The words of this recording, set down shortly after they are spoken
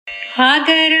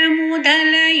அகர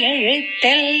முதல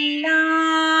எழுத்தெல்லாம்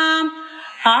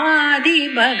ஆதி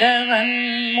பகவன்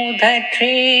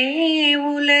முதற்றே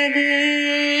உலகு.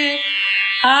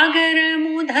 அகர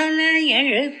முதல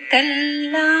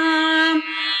எழுத்தெல்லாம்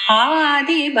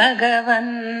ஆதி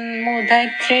பகவன்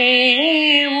முதற்றே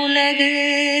உலகு.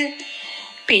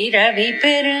 பிறவி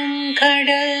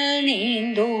பெருங்கடல்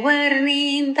நீந்துவர்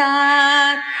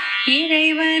நீந்தார்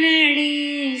இறைவனடி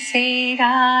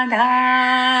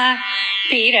சேராதார்.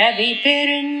 பிறவி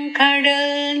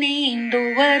பெருங்கடல்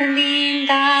நீந்துவர்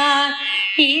நீந்தார்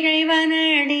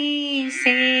இறைவனடி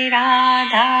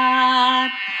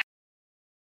சேராதார்.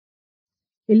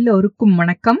 எல்லோருக்கும்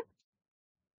வணக்கம்.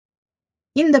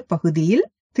 இந்த பகுதியில்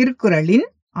திருக்குறளின்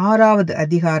 6வது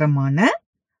அதிகாரமான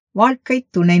வாழ்க்கை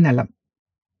துணை நலம்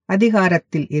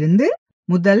அதிகாரத்தில் இருந்து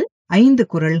முதல் 5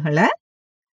 குறள்களை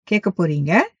கேட்க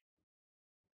போறீங்க.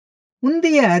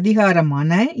 முந்தைய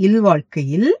அதிகாரமான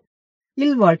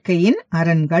இல்வாழ்க்கையின்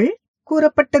அரண்கள்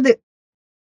கூறப்பட்டது.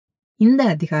 இந்த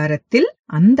அதிகாரத்தில்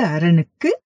அந்த அரணுக்கு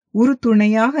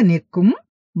உறுதுணையாக நிற்கும்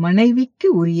மனைவிக்கு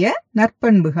உரிய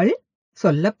நற்பண்புகள்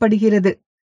சொல்லப்படுகிறது.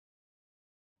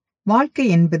 வாழ்க்கை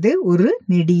என்பது ஒரு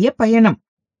நெடிய பயணம்.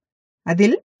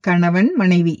 அதில் கணவன்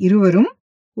மனைவி இருவரும்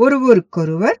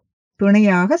ஒருவருக்கொருவர்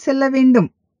துணையாக செல்ல வேண்டும்.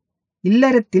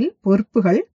 இல்லறத்தில்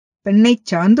பொறுப்புகள் பெண்ணை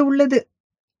சார்ந்து உள்ளது.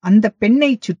 அந்த பெண்ணை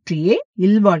சுற்றியே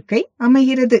இல்வாழ்க்கை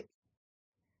அமைகிறது.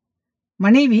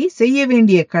 மனைவி செய்ய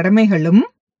வேண்டிய கடமைகளும்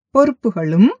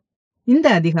பொறுப்புகளும் இந்த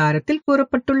அதிகாரத்தில்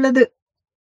கூறப்பட்டுள்ளது.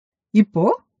 இப்போ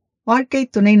வாழ்க்கை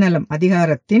துணை நலம்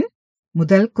அதிகாரத்தின்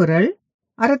முதல் குறள்,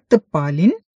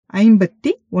 அறத்துப்பாலின்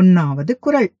 51வது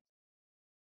குறள்.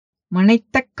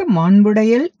 மனைத்தக்க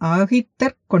மாண்புடையள்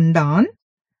ஆகித்தற்கொண்டான்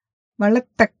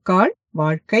வளத்தக்காள்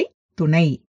வாழ்க்கை துணை.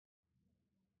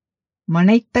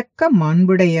 மனைத்தக்க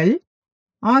மாண்புடையள்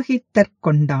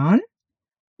ஆகித்தற்கொண்டான்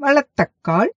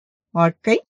வளத்தக்காள்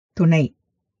வாழ்க்கை துணை.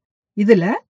 இதுல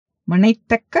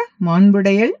மனைத்தக்க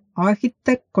மாண்புடையள்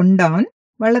ஆகித்தற்கொண்டான்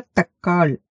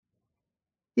வளத்தக்காள்,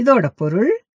 இதோட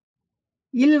பொருள்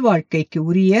இல்வாழ்க்கைக்கு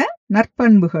உரிய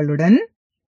நற்பண்புகளுடன்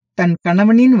தன்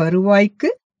கணவனின் வருவாய்க்கு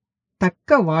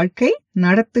தக்க வாழ்க்கை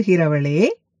நடத்துகிறவளே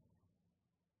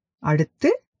அடுத்து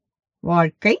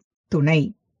வாழ்க்கை துணை.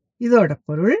 இதோட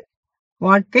பொருள்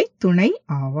வாழ்க்கை துணை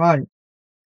ஆவாள்.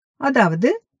 அதாவது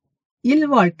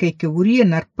இல்வாழ்க்கைக்கு உரிய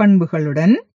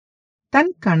நற்பண்புகளுடன்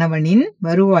தன் கணவனின்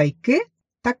வருவாய்க்கு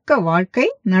தக்க வாழ்க்கை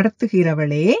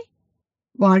நடத்துகிறவளே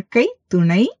வாழ்க்கை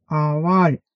துணை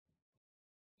ஆவாள்.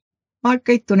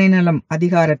 வாழ்க்கை துணை நலம்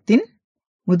அதிகாரத்தின்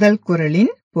முதல்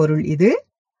குறளின் பொருள் இது.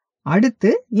 அடுத்து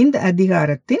இந்த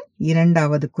அதிகாரத்தின்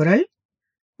 2வது குறள்,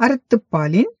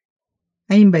 அறத்துப்பாலின்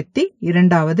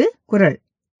 52வது குறள்.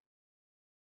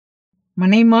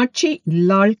 மனைமாட்சி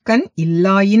இல்லாள்கண்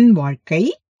இல்லாயின் வாழ்க்கை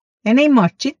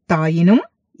எனைமாட்சித் தாயினும்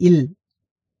இல்.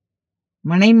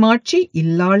 மனைமாட்சி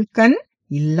இல்லாள்கண்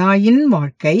இல்லாயின்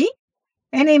வாழ்க்கை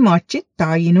எனைமாட்சித்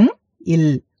தாயினும்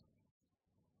இல்.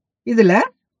 இதுல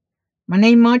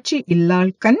மனைமாட்சி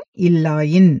இல்லாள்கண்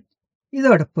இல்லாயின்,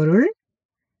 இதோட பொருள்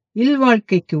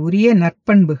இல்வாழ்க்கைக்கு உரிய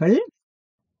நற்பண்புகள்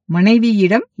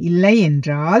மனைவியிடம் இல்லை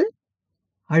என்றால்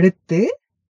அடுத்து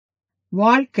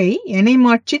வாழ்க்கை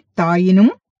எனைமாட்சித்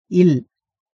தாயினும் இல்.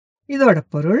 இதோட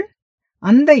பொருள்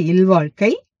அந்த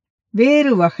இல்வாழ்க்கை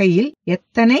வேறு வகையில்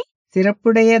எத்தனை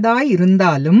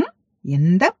சிறப்புடையதாயிருந்தாலும்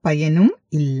எந்த பயனும்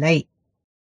இல்லை.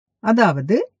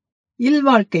 அதாவது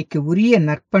இல்வாழ்க்கைக்கு உரிய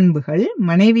நற்பண்புகள்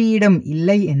மனைவியிடம்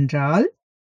இல்லை என்றால்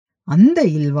அந்த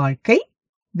இல்வாழ்க்கை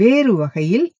வேறு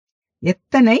வகையில்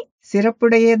எத்தனை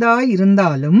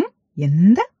சிறப்புடையதாயிருந்தாலும்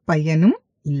எந்த பயனும்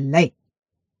இல்லை.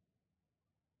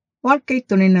 வாழ்க்கை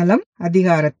துணை நலம்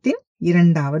அதிகாரத்தின்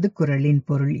 2வது குறளின்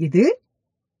பொருள் இது.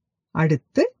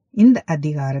 அடுத்து இந்த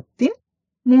அதிகாரத்தின்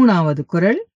 3வது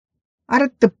குறள்,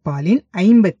 அறத்துப்பாலின்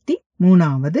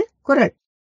 53வது குறள்.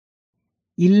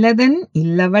 இல்லதன்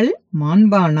இல்லவள்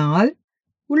மாண்பானால்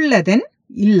உள்ளதன்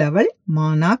இல்லவள்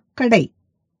மானாக்கடை.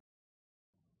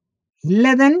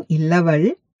 இல்லதன் இல்லவள்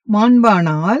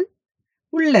மாண்பானால்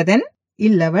உள்ளதன்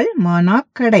இல்லவள்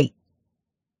மானாக்கடை.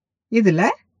 இதுல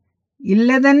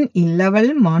இல்லதன் இல்லவள்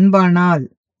மாண்பானால்,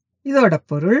 இதோட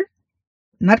பொருள்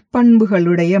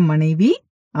நற்பண்புகளுடைய மனைவி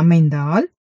அமைந்தால்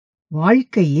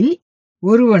வாழ்க்கையில்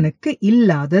ஒருவனுக்கு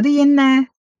இல்லாதது என்ன?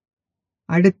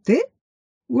 அடுத்து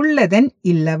உள்ளதன்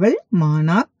இல்லவள்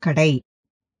மானாக்கடை.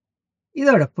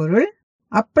 இதோட பொருள்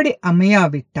அப்படி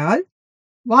அமையாவிட்டால்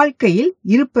வாழ்க்கையில்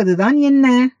இருப்பதுதான் என்ன?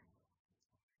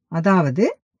 அதாவது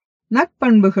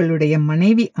நற்பண்புகளுடைய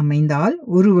மனைவி அமைந்தால்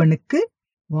ஒருவனுக்கு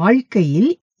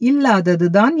வாழ்க்கையில்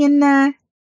இல்லாததுதான் என்ன?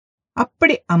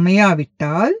 அப்படி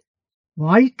அமையாவிட்டால்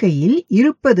வாழ்க்கையில்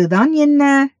இருப்பதுதான் என்ன?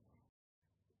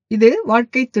 இது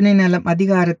வாழ்க்கை துணை நலம்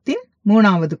அதிகாரத்தின்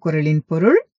 3வது குறளின்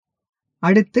பொருள்.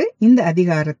 அடுத்து இந்த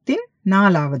அதிகாரத்தின்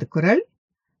 4வது குறள்,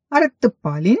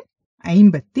 அறத்துப்பாலின்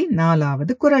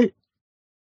 54வது குறள்.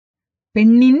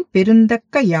 பெண்ணின்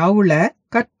பெருந்தக்க யாவுள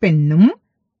கற்பெண்ணும்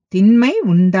திண்மை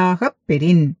உண்டாகப்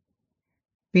பெறின்.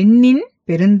 பெண்ணின்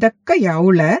பெருந்தக்க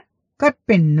யாவுள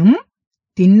கற்பெண்ணும்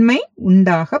திண்மை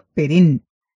உண்டாகப் பெறின்.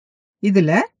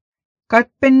 இதுல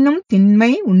கற்பெண்ணும்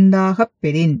திண்மை உண்டாகப்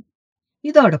பெறின்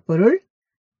இதோட பொருள்,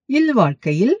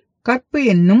 இல்வாழ்க்கையில் கற்பு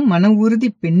என்னும் மன உறுதி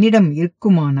பெண்ணிடம்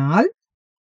இருக்குமானால்,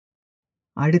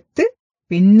 அடுத்து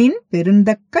பெண்ணின்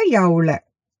பெருந்தக்க யாவுள,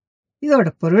 இதோட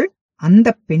பொருள்,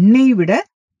 அந்த பெண்ணை விட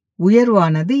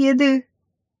உயர்வானது எது?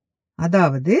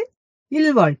 அதாவது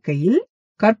இல்வாழ்க்கையில்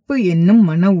கற்பு என்னும்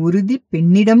மன உறுதி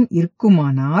பெண்ணிடம்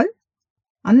இருக்குமானால்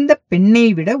அந்த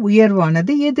பெண்ணை விட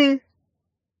உயர்வானது எது?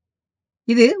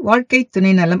 இது வாழ்க்கை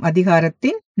துணை நலம்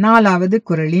அதிகாரத்தின் 4வது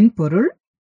குறளின் பொருள்.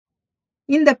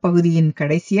 இந்த பகுதியின்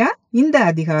கடைசியா இந்த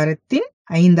அதிகாரத்தின்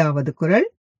 5வது குறள்,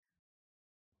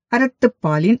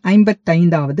 அறத்துப்பாலின்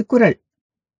 55வது குறள்.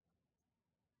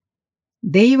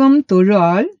 தெய்வம்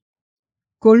தொழால்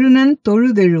கொழுநன்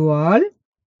தொழுதெழுவால்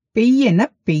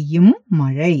பெய்யெனப் பெய்யும்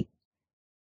மழை.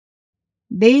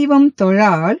 தெய்வம்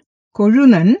தொழால்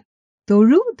கொழுநன்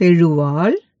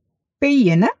தொழுதெழுவால்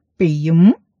பெய்யென பெய்யும்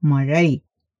மழை.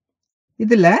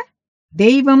 இதுல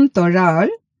தெய்வம்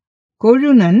தொழால்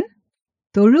கொழுநன்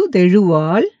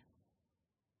தொழுதெழுவால்,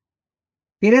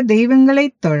 பிற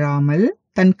தெய்வங்களைத் தொழாமல்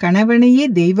தன் கணவனையே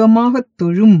தெய்வமாகத்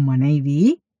தொழும் மனைவி,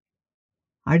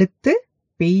 அடுத்து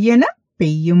பெய்யென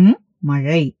பெய்யும்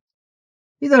மழை.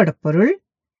 இதோட பொருள்,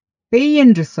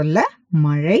 பெய்யென்று சொல்ல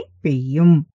மழை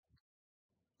பெய்யும்.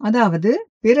 அதாவது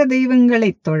பிற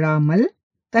தெய்வங்களைத் தொழாமல்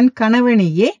தன்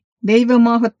கணவனையே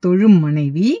தெய்வமாகத் தொழும்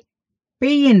மனைவி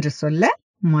பெய்யென்று சொல்ல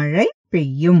மழை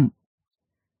பெய்யும்.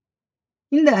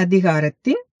 இந்த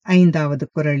அதிகாரத்தின் 5வது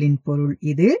குறளின் பொருள்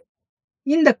இது.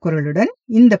 இந்த குறளுடன்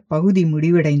இந்த பகுதி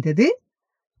முடிவடைந்தது.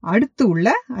 அடுத்து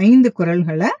உள்ள 5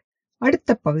 குறள்களை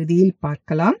அடுத்த பகுதியில்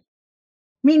பார்க்கலாம்.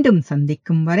 மீண்டும்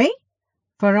சந்திக்கும் வரை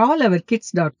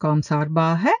forallourkids.com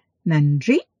சார்பாக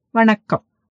நன்றி, வணக்கம்.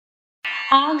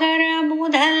 ஆகர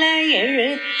முதல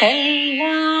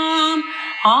எழுத்தெல்லாம்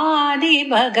ஆதி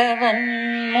பகவன்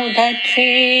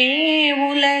முதற்றே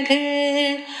உலகு.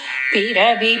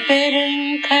 பிறவி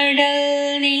பெருங்கடல்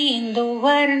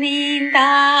நீந்துவர்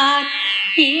நீந்தார்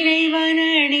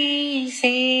இறைவனடி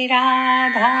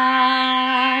சேராதார்.